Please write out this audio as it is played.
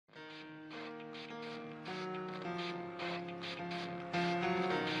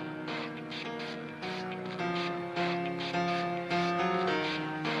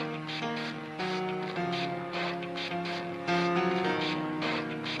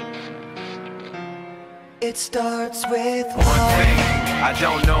It starts with one thing, I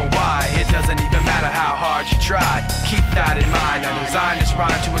don't know why. It doesn't even matter how hard you try. Keep that in mind. I designed this rhyme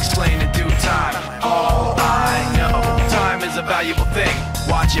to explain in due time. All I know, time is a valuable thing.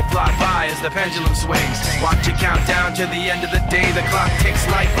 Watch it fly by as the pendulum swings. Watch it count down to the end of the day. The clock takes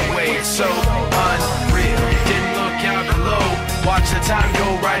life away. It's so unreal. Didn't look out below. Watch the time go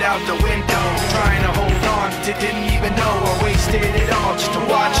right out the window. Trying to hold on to didn't even know I wasted it all just to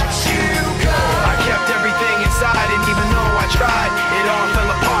watch you go. I kept everything inside, and even though I tried, it all fell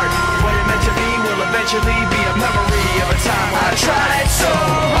apart. What it meant to be will eventually be a memory of a time when I tried so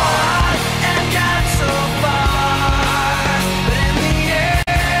hard and got so far, but in the end,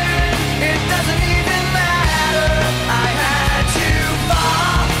 it doesn't even matter. I had to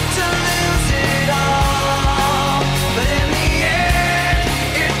fall to lose it all, but in the end,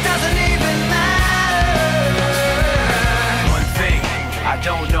 it doesn't even matter. One thing, I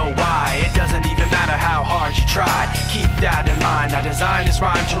don't know why. It doesn't even matter how hard you tried. Keep that in mind. I designed this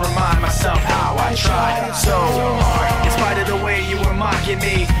rhyme to remind myself how I tried so hard. In spite of the way you were mocking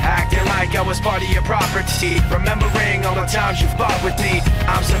me, acting like I was part of your property, remembering all the times you fought with me,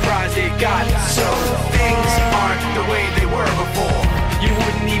 I'm surprised it got so. Things aren't the way they were before. You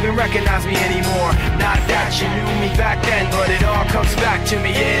wouldn't even recognize me anymore. Not that you knew me back then, but it all comes back to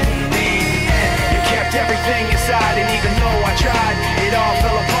me in the end. You kept everything inside, and even though I tried, it all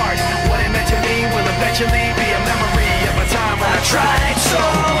fell apart. What it meant to me will eventually be a memory of a time when I tried so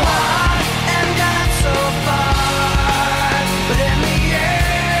hard and got so far, but in the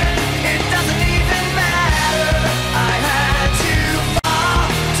end, it doesn't even matter. I had to fall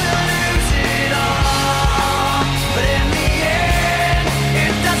to lose it all, but in the end,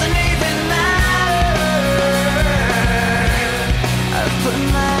 it doesn't even matter. I've put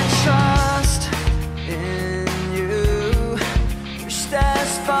my trust in you, pushed as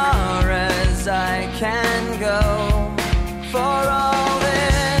far as I can go.